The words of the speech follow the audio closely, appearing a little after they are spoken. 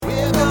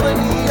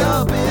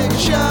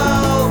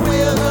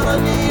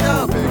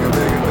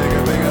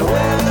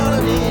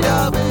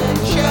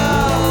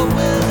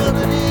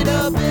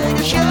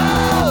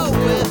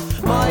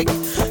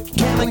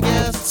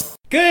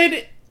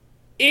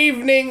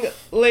evening,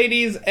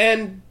 ladies,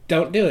 and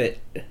don't do it.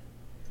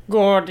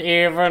 Good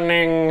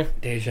evening.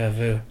 Deja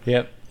vu.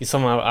 Yep. You saw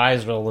my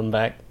eyes rolling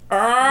back.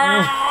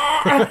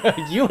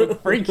 You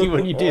look freaky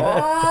when you do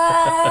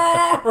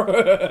that.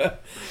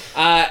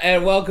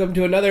 And welcome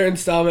to another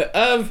installment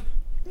of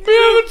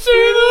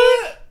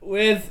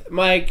with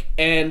Mike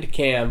and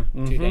Cam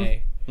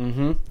today.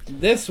 Mm-hmm.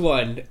 This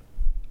one,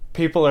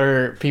 People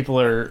are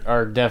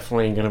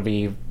definitely going to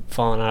be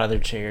falling out of their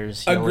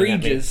chairs.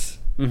 egregious.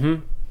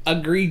 Mm-hmm.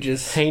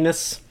 Egregious.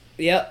 Heinous.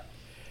 Yep.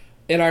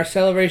 In our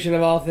celebration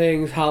of all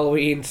things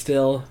Halloween,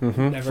 still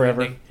never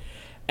Forever. ending.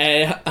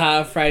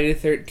 And Friday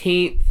the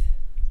 13th.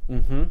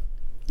 Mm-hmm.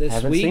 This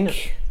Haven't week, seen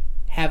it.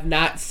 have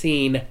not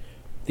seen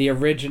the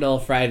original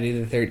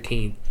Friday the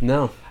 13th.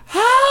 No.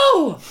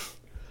 How?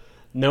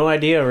 No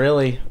idea,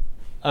 really.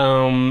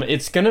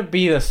 It's going to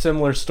be a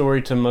similar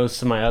story to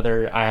most of my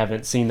other I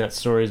haven't seen that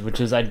stories, which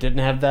is I didn't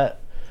have that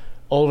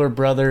older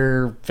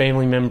brother,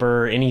 family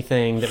member,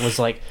 anything that was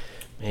like,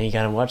 man, you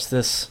gotta watch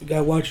this. You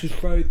gotta watch this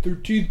Friday the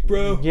 13th,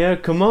 bro. Yeah,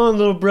 come on,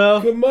 little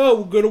bro. Come on,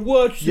 we're gonna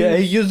watch this. Yeah,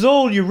 8 years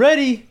old, you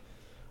ready?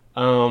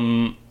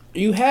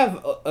 You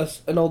have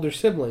an older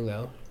sibling,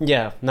 though.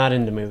 Yeah, not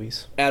into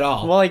movies. At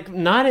all. Well, like,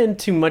 not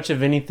into much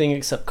of anything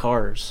except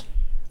cars.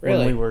 Really?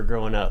 When we were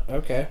growing up.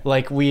 Okay.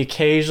 Like, we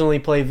occasionally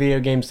play video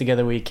games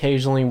together, we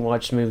occasionally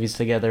watch movies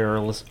together,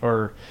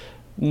 or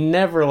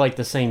never, like,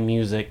 the same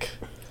music.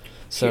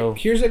 So,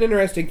 Here's an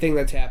interesting thing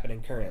that's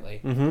happening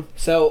currently. mm-hmm.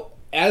 So,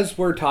 as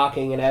we're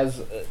talking, and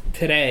as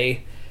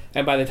today,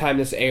 and by the time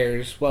this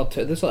airs, well,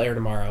 this will air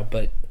tomorrow,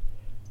 but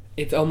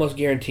it's almost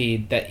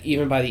guaranteed that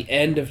even by the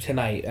end of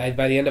tonight,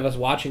 by the end of us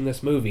watching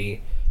this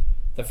movie,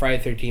 the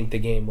Friday 13th, the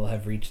game will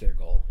have reached their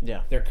goal.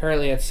 Yeah. They're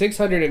currently at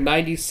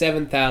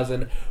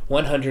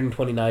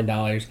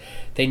 $697,129.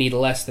 They need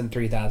less than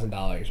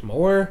 $3,000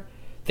 more.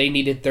 They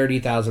needed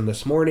 $30,000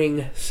 this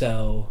morning,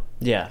 so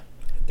Yeah.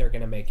 they're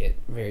going to make it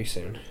very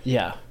soon.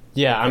 Yeah.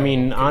 Yeah, I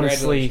mean,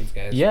 honestly,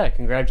 Congratulations, guys. yeah,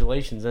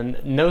 congratulations,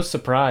 and no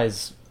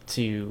surprise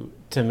to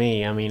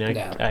me. I mean,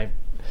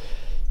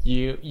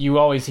 you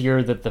always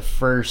hear that the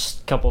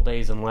first couple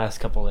days and last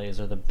couple days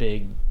are the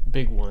big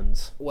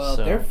ones. Well,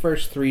 so. their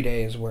first 3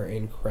 days were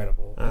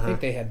incredible. I Uh-huh. think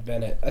they had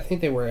been I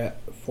think they were at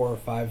 400 or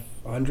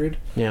 500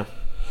 Yeah.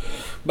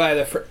 by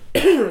the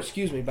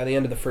excuse me, by the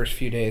end of the first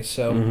few days.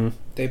 So Mm-hmm.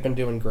 they've been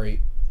doing great,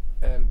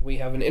 and we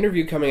have an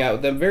interview coming out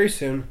with them very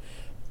soon.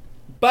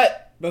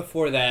 But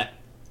before that,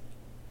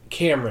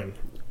 Cameron,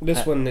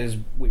 this one is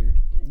weird.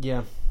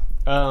 Yeah.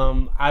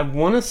 I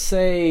want to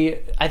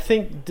say, I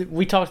think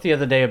we talked the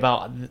other day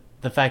about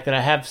the fact that I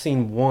have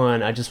seen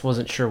one, I just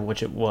wasn't sure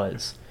which it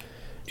was.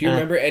 Do you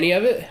remember any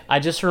of it? I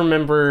just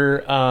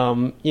remember,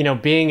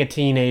 being a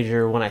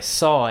teenager when I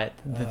saw it,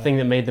 the thing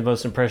that made the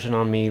most impression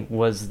on me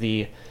was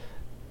the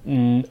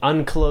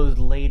unclothed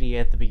lady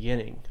at the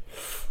beginning.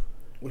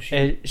 Was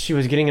she She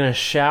was getting in a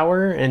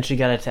shower and she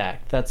got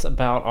attacked. That's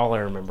about all I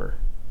remember.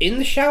 in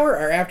the shower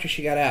or after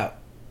she got out?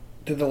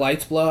 Did the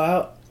lights blow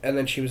out and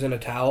then she was in a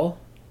towel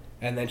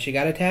and then she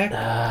got attacked?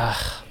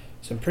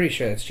 So I'm pretty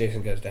sure that's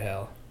Jason Goes to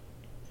Hell.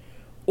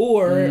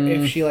 Or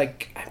if she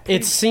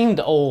It seemed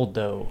old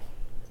though.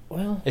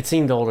 well, It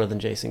seemed older than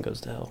Jason Goes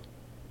to Hell,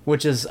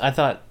 which is, I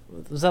thought,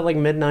 was that like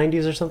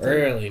mid-90s or something?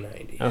 early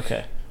 90s.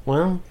 Okay.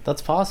 Well,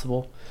 that's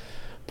possible.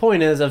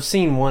 Point is, I've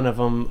seen one of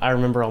them. I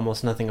remember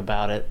almost nothing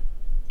about it.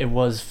 It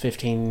was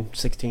 15,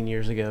 16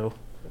 years ago.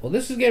 Well,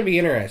 this is going to be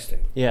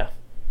interesting. Yeah.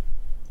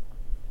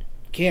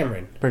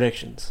 Cameron,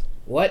 Predictions.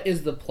 what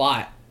is the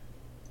plot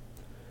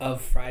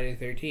of Friday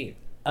the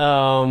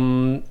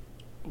 13th?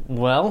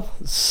 Well,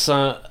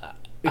 so...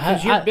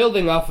 Because you're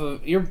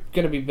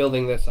going to be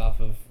building this off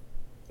of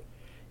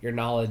your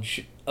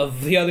knowledge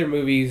of the other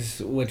movies,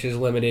 which is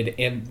limited,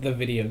 and the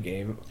video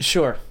game.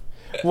 Sure.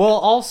 Well,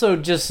 also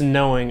just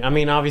knowing, I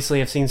mean,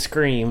 obviously I've seen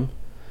Scream,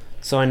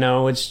 so I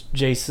know it's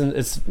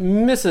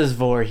Mrs.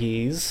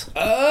 Voorhees.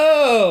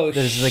 Oh,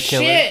 There's the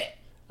killer. shit!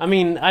 I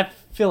mean, I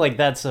feel like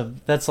that's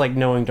like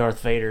knowing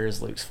Darth Vader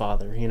is Luke's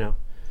father, you know?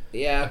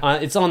 Yeah.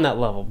 It's on that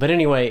level. But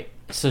anyway,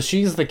 so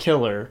she's the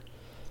killer.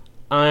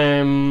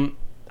 I'm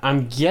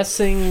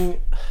guessing,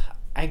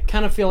 I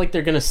kind of feel like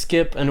they're going to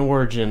skip an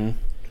origin,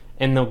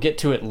 and they'll get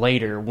to it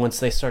later once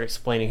they start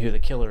explaining who the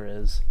killer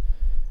is.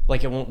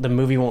 Like, the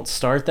movie won't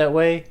start that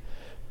way,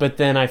 but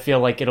then I feel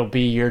like it'll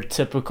be your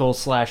typical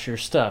slasher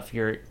stuff.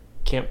 Your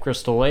Camp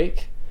Crystal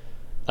Lake,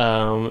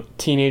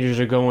 teenagers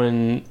are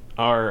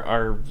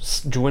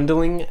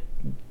dwindling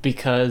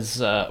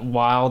because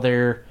while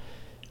they're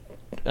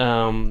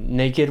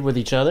naked with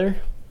each other,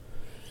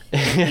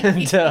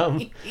 and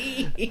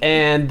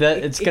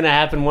it's gonna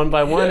happen one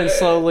by one, and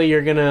slowly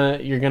you're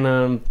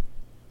gonna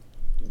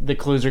the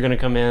clues are gonna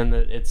come in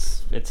that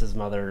it's his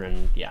mother,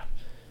 and yeah.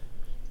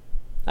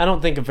 I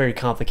don't think a very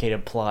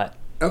complicated plot.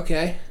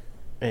 Okay.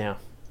 Yeah.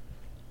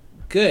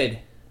 Good.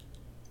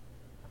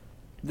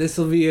 This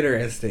will be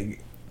interesting.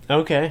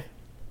 Okay.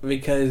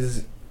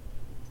 Because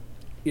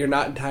you're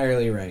not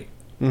entirely right.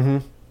 Mm-hmm.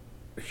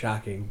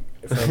 Shocking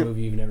for a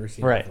movie you've never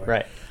seen Right, before.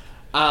 right.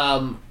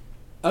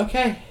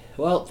 Okay.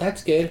 Well,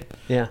 that's good.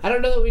 Yeah. I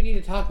don't know that we need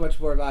to talk much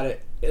more about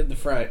it. in the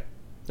front.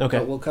 Okay.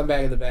 But we'll come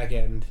back in the back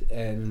end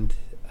and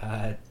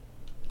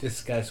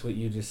discuss what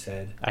you just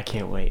said. I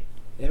can't wait.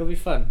 It'll be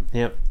fun.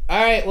 Yep.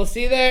 All right, we'll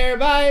see you there.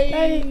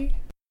 Bye.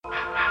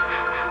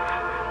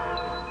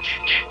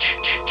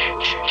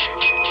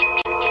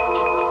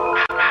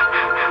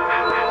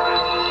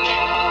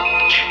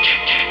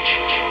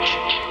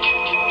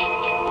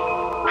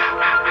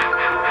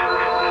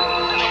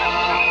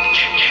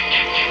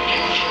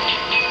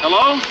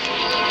 Hello?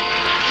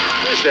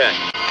 Who's that?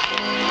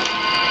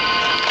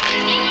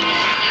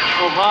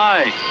 Oh,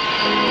 hi.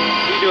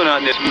 What are you doing out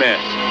in this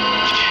mess?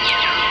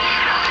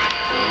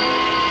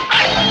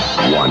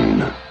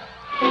 1,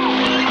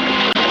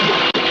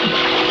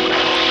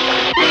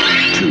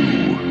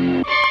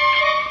 2,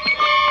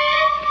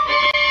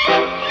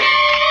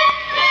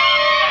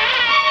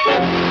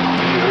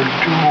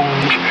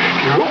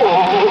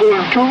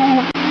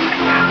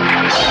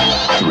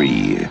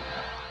 3.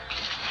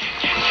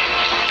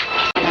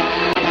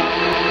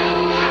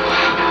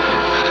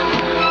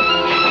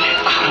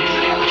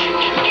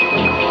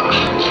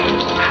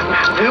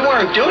 We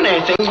weren't doing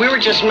anything. We were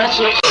just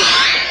messing up.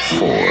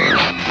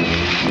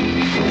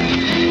 4.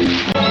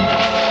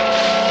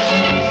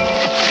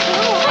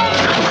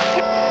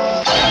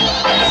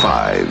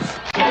 5.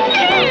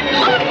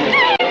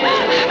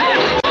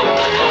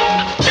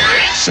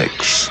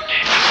 6.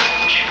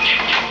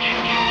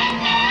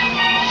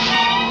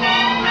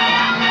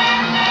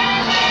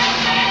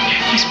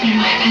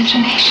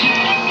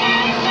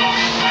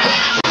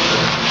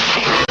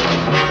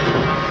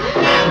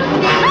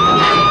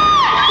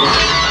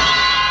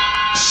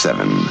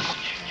 7.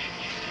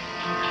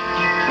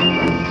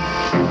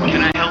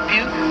 Can I help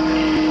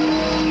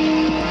you?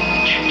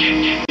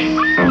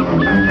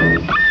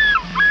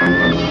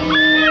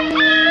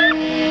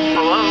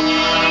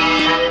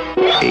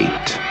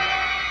 8.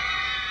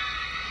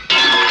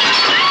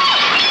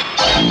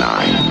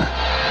 9.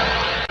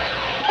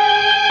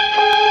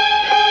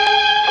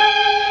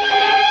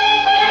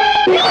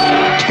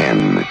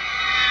 10.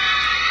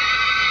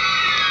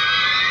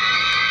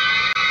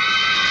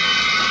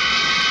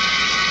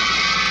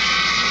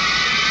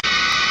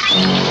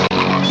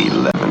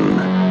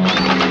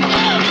 11.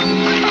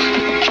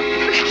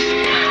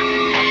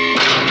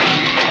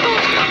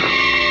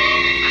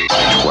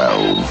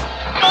 12.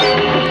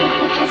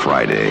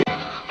 Friday,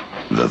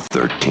 the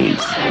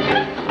 13th.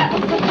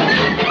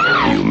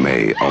 You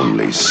may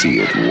only see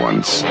it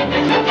once, but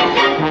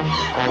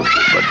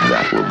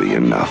that will be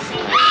enough.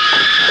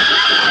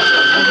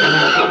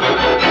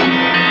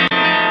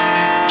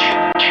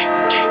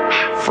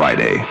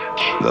 Friday,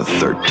 the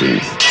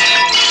 13th.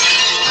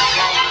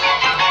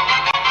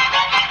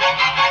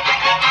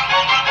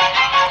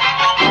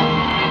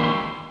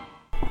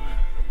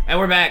 And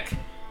we're back.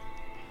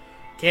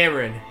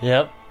 Cameron,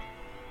 Yep.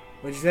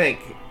 what'd you think?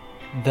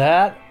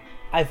 That,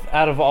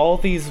 out of all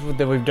these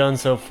that we've done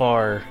so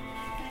far,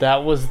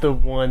 that was the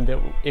one that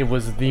it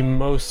was the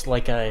most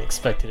like I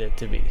expected it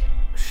to be.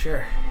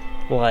 Sure.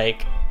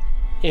 Like,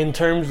 in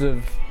terms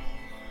of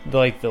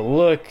like the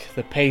look,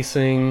 the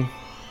pacing,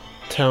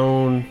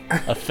 tone,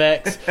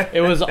 effects,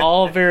 it was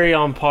all very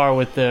on par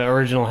with the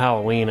original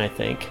Halloween, I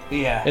think.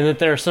 Yeah. And that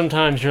there are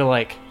sometimes you're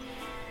like,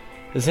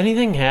 is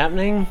anything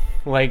happening?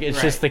 Like,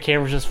 it's just the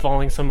camera's just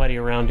following somebody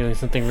around doing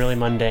something really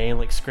mundane,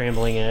 like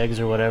scrambling eggs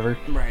or whatever.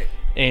 Right.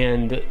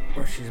 And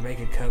Or she's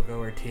making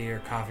cocoa or tea or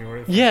coffee. Or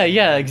whatever.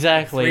 yeah,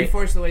 exactly.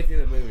 3/4 of the way through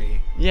the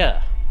movie.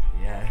 Yeah,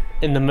 Yeah.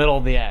 in the middle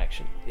of the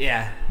action.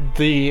 Yeah.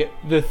 The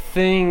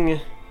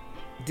thing,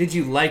 Did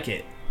you like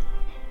it?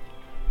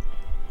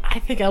 I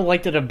think I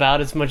liked it about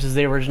as much as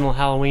the original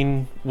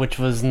Halloween, which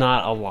was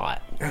not a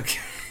lot. Okay.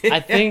 I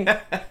think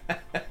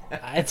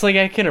it's like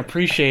I can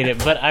appreciate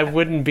it, but I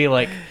wouldn't be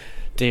like,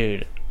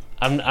 dude,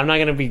 I'm not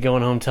gonna be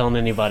going home telling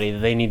anybody that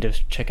they need to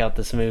check out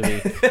this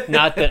movie.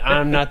 Not that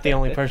I'm not the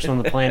only person on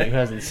the planet who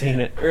hasn't seen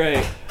it.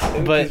 Right.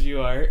 But Because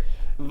you are.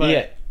 But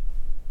yeah,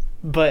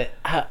 but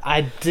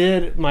I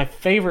did my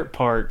favorite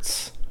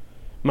parts.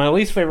 My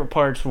least favorite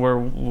parts were,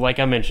 like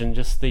I mentioned,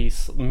 just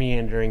these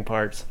meandering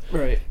parts.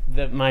 Right.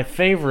 That my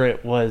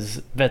favorite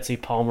was Betsy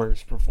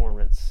Palmer's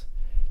performance.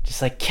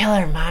 Just like, kill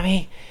her,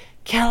 mommy,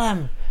 kill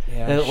him.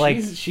 Yeah.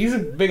 Like, she's a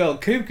big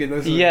old kook in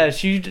this one. yeah,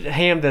 she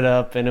hammed it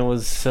up, and it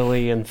was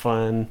silly and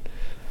fun.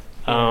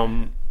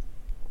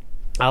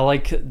 I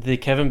like the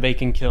Kevin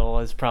Bacon kill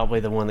is probably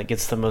the one that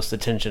gets the most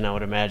attention, I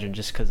would imagine,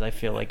 just because I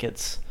feel like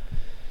it's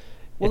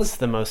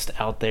the most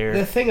out there.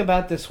 The thing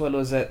about this one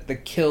was that the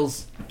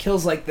kills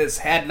like this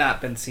had not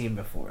been seen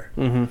before.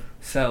 Mm-hmm.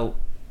 So,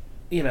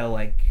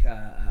 like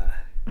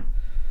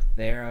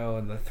the arrow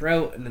in the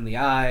throat and in the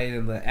eye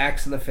and the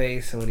axe in the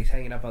face and when he's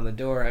hanging up on the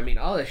door. I mean,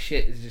 all this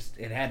shit is just,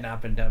 it had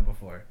not been done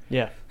before.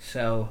 Yeah.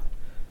 So,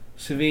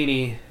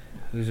 Savini,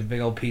 who's a big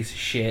old piece of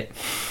shit,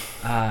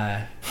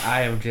 I'm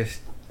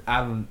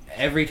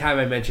every time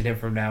I mention him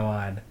from now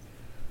on,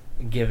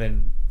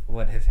 given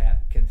what has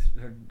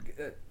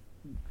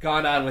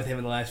gone on with him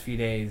in the last few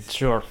days,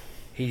 Sure.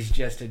 he's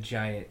just a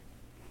giant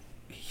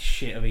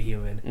shit of a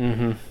human.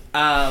 Mm-hmm.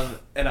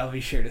 And I'll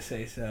be sure to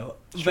say so.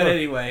 Sure. But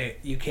anyway,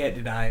 you can't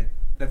deny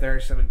that there are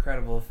some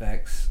incredible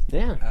effects.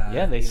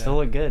 Yeah, they still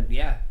look good.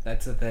 Yeah,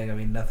 that's the thing. I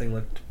mean, nothing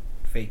looked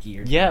fakey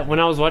or Yeah, when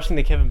I was watching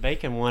the Kevin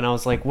Bacon one, I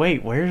was like,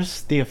 wait,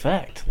 where's the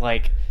effect?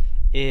 Like,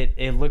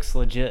 it looks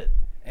legit.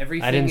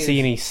 Everything I didn't see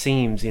any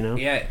seams, you know?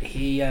 Yeah,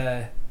 he,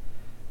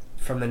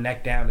 from the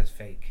neck down is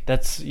fake.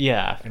 That's,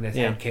 yeah. And his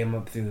head came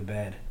up through the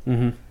bed.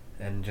 Mm-hmm.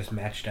 And just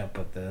matched up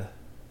with the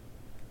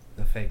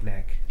fake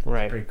neck.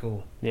 Right. It's pretty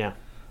cool. Yeah.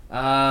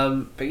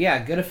 But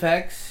yeah, good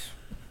effects.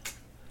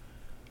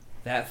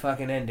 That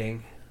fucking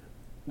ending.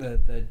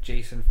 The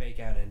Jason fake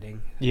out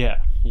ending. Yeah.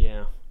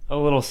 A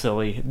little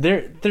silly.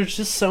 There's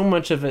just so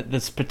much of it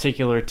that's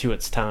particular to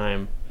its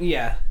time.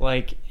 Yeah.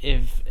 Like,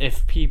 if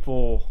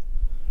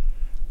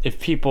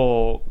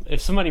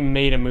somebody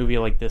made a movie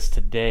like this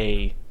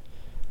today,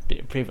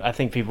 I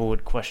think people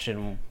would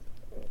question,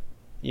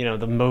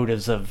 the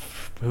motives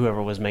of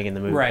whoever was making the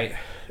movie. Right.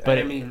 But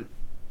I mean,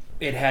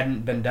 it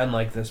hadn't been done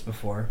like this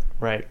before.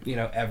 Right.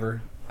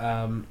 Ever.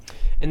 And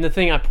the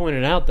thing I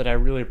pointed out that I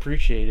really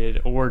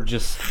appreciated, or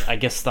just, I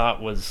guess,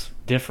 thought was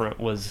different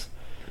was,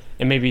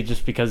 and maybe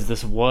just because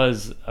this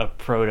was a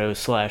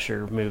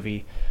proto-slasher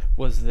movie,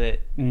 was that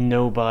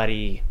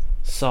nobody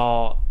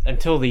saw,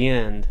 until the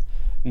end,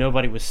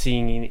 nobody was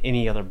seeing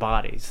any other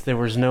bodies. There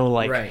was no,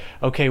 right.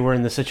 Okay, we're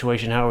in this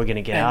situation, how are we going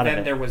to get out of it? And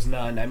then there was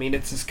none. I mean,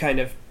 it's just kind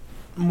of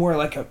more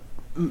like a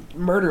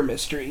murder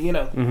mystery,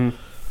 Mm-hmm.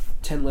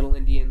 10 Little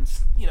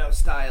Indians,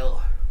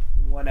 style,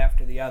 one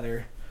after the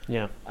other.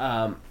 Yeah.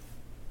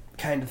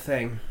 Kind of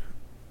thing.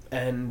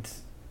 And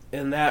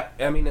in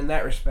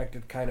that respect,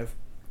 it kind of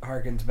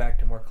harkens back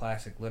to more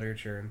classic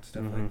literature and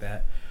stuff like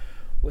that,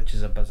 which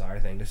is a bizarre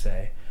thing to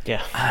say.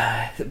 Yeah.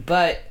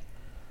 But...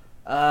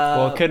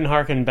 well, it couldn't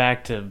harken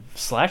back to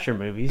slasher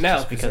movies. No,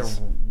 just because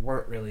there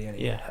weren't really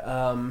any.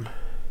 Yeah.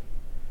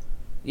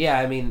 Yeah,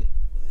 I mean,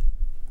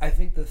 I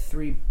think the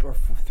three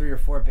or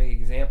four big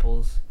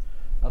examples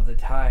of the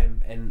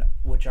time, and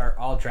which are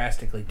all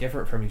drastically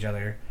different from each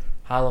other: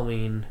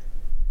 Halloween,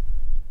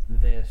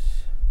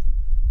 this,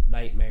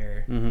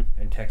 Nightmare,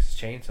 and Texas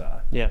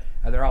Chainsaw. Yeah.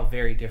 And they're all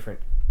very different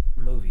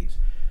movies.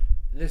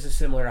 This is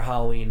similar to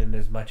Halloween in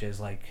as much as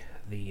like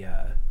the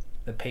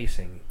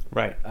pacing.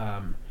 Right.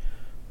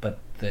 But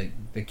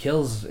the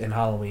kills in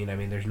Halloween, I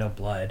mean, there's no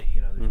blood,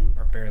 there's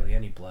or barely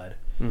any blood.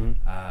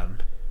 Mm-hmm.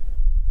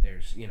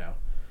 There's,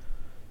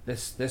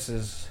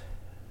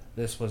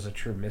 this was a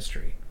true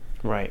mystery.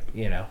 Right.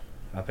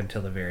 Up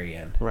until the very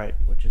end. Right.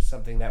 Which is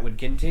something that would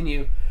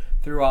continue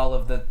through all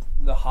of the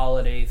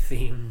holiday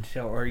themed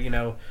or,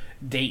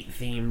 date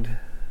themed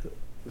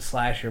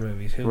slasher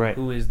movies.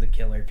 Who is the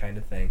killer kind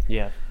of thing.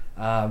 Yeah.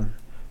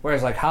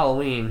 Whereas like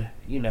Halloween,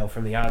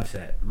 from the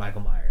onset,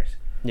 Michael Myers.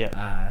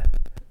 Yeah.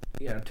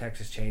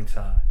 Texas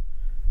Chainsaw.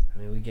 I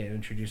mean, we get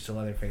introduced to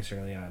Leatherface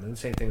early on, and the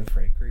same thing with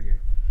Freddy Krueger.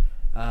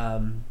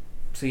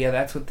 So yeah,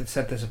 that's what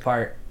set this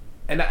apart.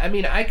 And I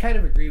mean, I kind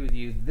of agree with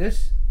you.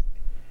 This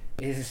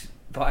is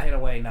by and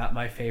away not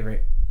my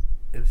favorite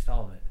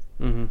installment.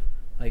 Mm-hmm.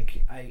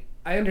 Like, I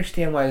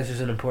understand why this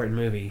is an important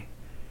movie.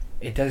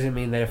 It doesn't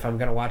mean that if I'm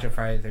gonna watch a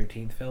Friday the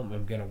 13th film,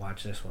 I'm gonna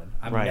watch this one.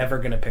 I'm never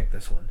gonna pick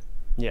this one.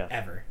 Yeah.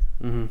 Ever.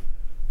 Mm-hmm.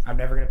 I'm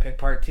never gonna pick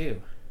part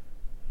 2.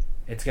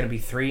 It's gonna be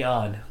 3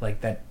 on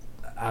like that.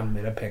 I'm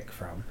gonna pick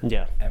from.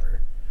 Yeah.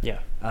 Ever. Yeah.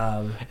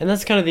 And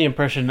that's kind of the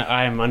impression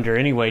I am under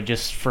anyway,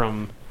 just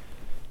from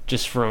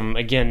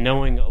again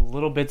knowing a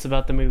little bits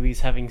about the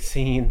movies, having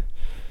seen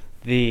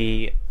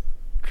the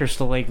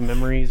Crystal Lake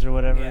Memories or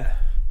whatever. Yeah.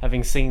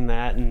 Having seen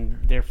that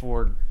and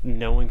therefore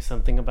knowing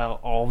something about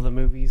all of the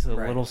movies, a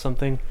little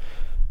something,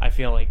 I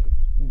feel like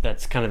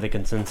that's kind of the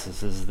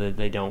consensus, is that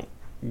they don't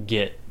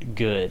get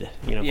good,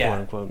 quote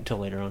unquote, until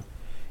later on.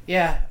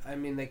 Yeah, I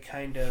mean, they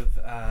kind of,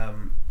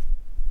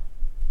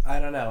 I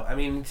don't know. I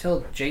mean,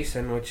 until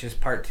Jason, which is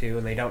part 2,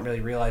 and they don't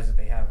really realize that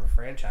they have a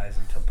franchise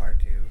until part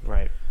 2.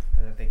 Right.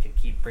 And that they could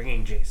keep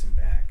bringing Jason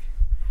back.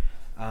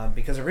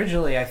 Because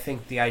originally, I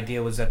think the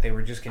idea was that they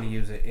were just going to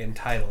use it in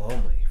title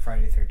only,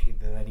 Friday the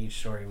 13th, and that each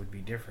story would be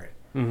different.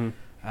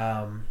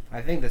 Mm-hmm.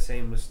 I think the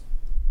same was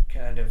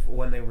kind of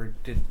when they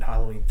did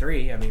Halloween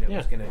 3. I mean, it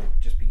was going to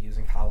just be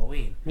using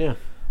Halloween. Yeah.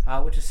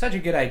 Which is such a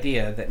good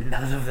idea that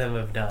none of them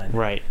have done.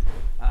 Right.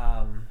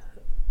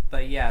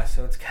 But yeah,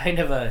 so it's kind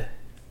of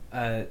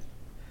and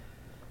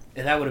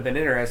that would have been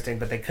interesting,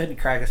 but they couldn't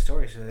crack a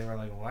story, so they were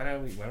like, why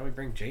don't we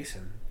bring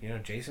Jason?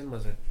 Jason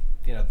was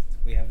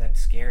we have that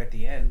scare at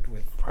the end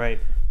with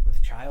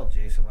child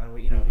Jason. Why don't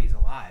we, he's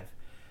alive.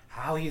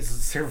 How he's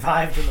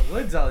survived in the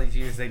woods all these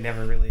years, they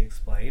never really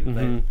explained.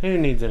 Mm-hmm. But who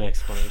needs an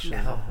explanation?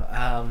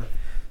 No.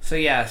 So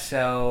yeah,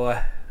 so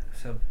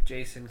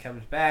Jason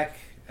comes back,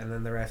 and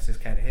then the rest is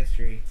kind of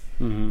history.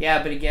 Mm-hmm.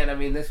 Yeah, but again, I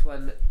mean, this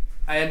one,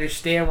 I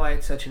understand why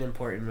it's such an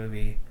important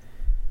movie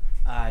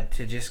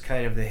to just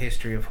kind of the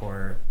history of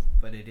horror,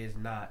 but it is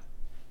not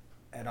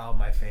at all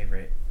my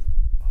favorite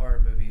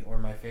horror movie or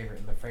my favorite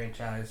in the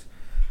franchise.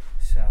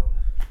 So,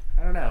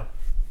 I don't know.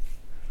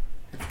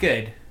 It's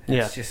good.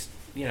 It's just,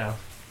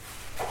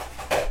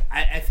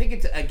 I think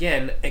it's,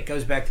 again, it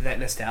goes back to that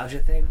nostalgia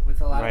thing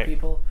with a lot of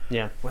people.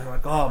 Yeah. Where they're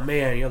like, oh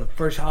man, the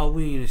first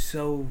Halloween is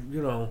so,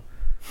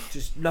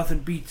 Just nothing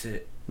beats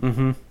it.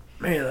 Mm-hmm.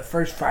 Man, the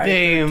first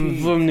Friday.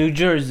 Damn, from New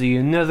Jersey,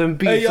 and nothing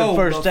beats the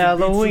first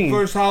Halloween.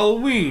 First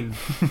Halloween.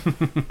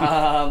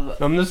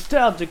 I'm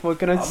nostalgic. What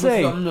can I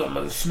say? I'm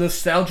a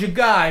nostalgic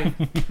guy.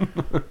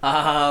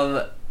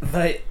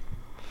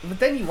 But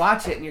then you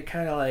watch it and you're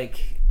kind of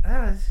like,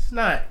 it's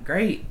not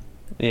great.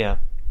 Yeah.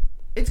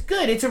 It's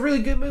good. It's a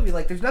really good movie.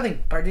 Like, there's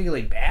nothing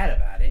particularly bad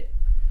about it.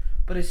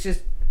 But it's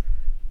just,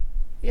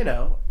 you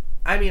know,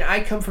 I mean, I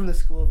come from the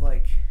school of,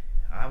 like,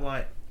 I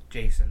want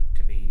Jason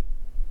to be,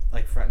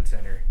 like, front and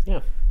center.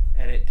 Yeah.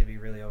 And it to be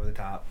really over the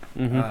top.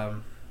 Mm-hmm.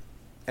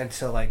 And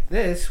so, like,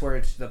 this, where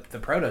it's the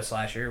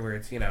proto-slasher, where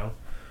it's, you know,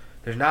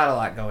 there's not a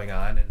lot going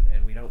on,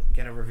 and we don't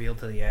get a reveal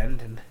to the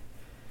end, and,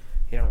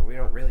 you know, we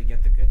don't really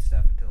get the good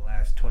stuff until the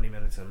last 20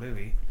 minutes of the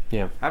movie.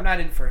 Yeah. I'm not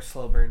in for a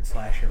slow burn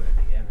slasher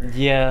movie ever.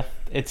 Yeah,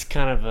 it's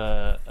kind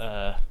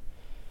of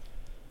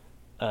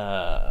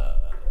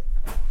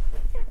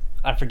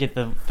I forget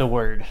the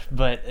word,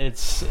 but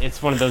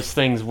it's one of those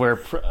things where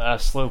a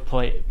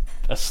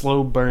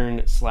slow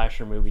burn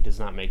slasher movie does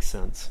not make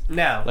sense.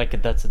 No.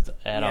 Like, that's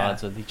at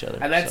odds with each other.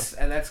 And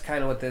that's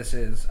kind of what this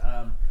is.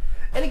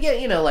 And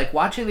again, you know, like,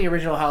 watching the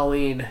original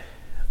Halloween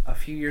a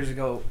few years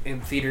ago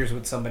in theaters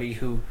with somebody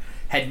who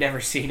had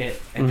never seen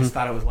it and just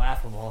thought it was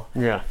laughable.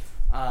 Yeah.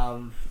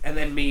 And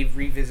then me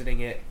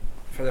revisiting it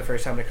for the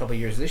first time in a couple of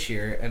years this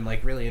year and,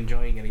 like, really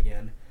enjoying it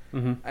again.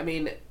 Mm-hmm. I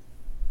mean,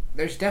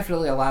 there's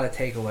definitely a lot of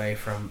takeaway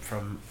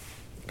from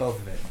both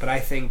of it. But I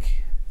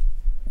think,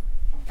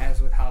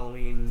 as with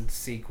Halloween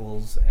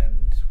sequels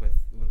and with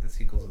the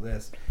sequels of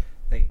this,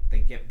 they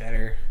get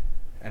better,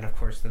 and of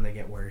course then they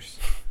get worse.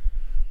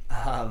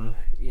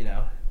 You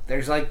know,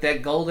 there's, like,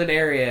 that golden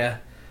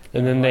area.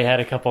 And then they had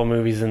a couple of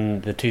movies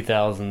in the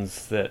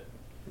 2000s that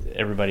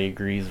everybody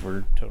agrees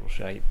were total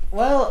shite.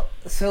 Well,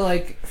 so,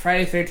 like,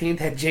 Friday the 13th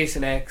had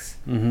Jason X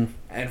Mm-hmm.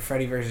 and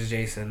Freddy vs.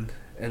 Jason,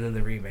 and then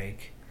the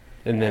remake.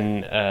 And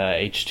then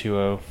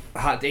H2O.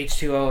 Hot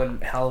H2O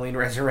and Halloween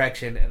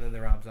Resurrection, and then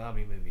the Rob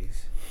Zombie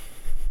movies.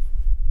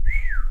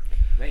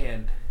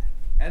 Man.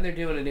 And they're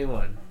doing a new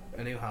one.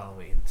 A new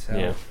Halloween. So,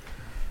 Yeah.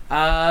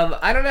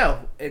 I don't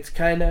know. It's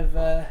kind of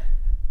a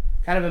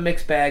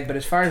mixed bag, but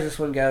as far as this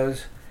one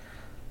goes,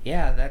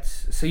 yeah,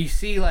 that's... So you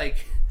see,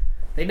 like,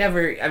 they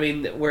never... I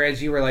mean,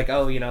 whereas you were like,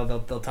 oh, you know,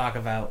 they'll talk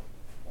about,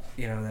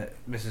 you know, that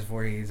Mrs.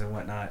 Voorhees and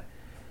whatnot,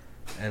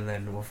 and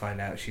then we'll find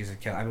out she's a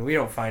killer. I mean, we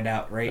don't find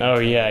out right Oh,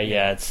 until,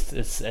 yeah, it's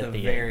at the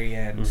the very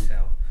end. Mhm.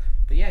 So,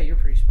 but yeah, you're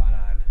pretty spot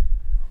on,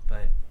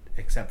 but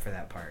except for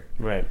that part.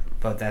 Right.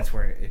 But that's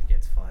where it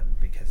gets fun,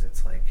 because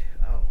it's like,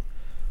 oh,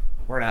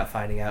 we're not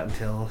finding out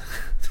until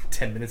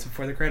 10 minutes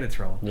before the credits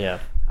roll. Yeah.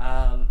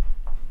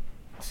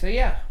 So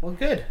yeah, well,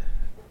 good.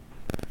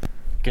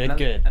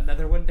 Good.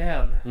 Another one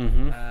down.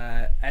 Mm-hmm.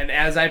 And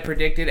as I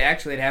predicted,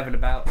 actually it happened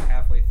about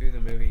halfway through the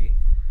movie.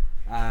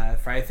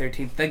 Friday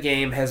 13th, the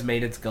game, has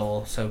made its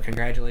goal. So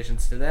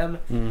congratulations to them.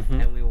 Mm-hmm.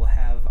 And we will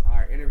have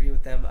our interview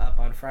with them up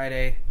on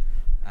Friday.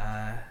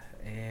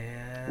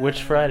 And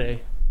Which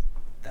Friday?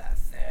 The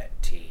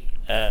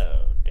 13th.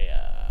 Oh,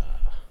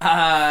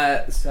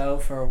 yeah. So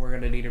for We're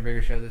Gonna Need a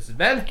Bigger Show, this has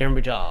been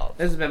Cameron Job.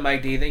 This has been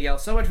Mike D. Thank y'all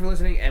so much for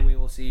listening, and we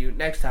will see you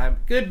next time.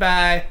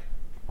 Goodbye.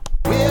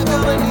 We're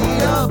gonna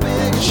need a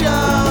big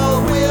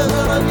show.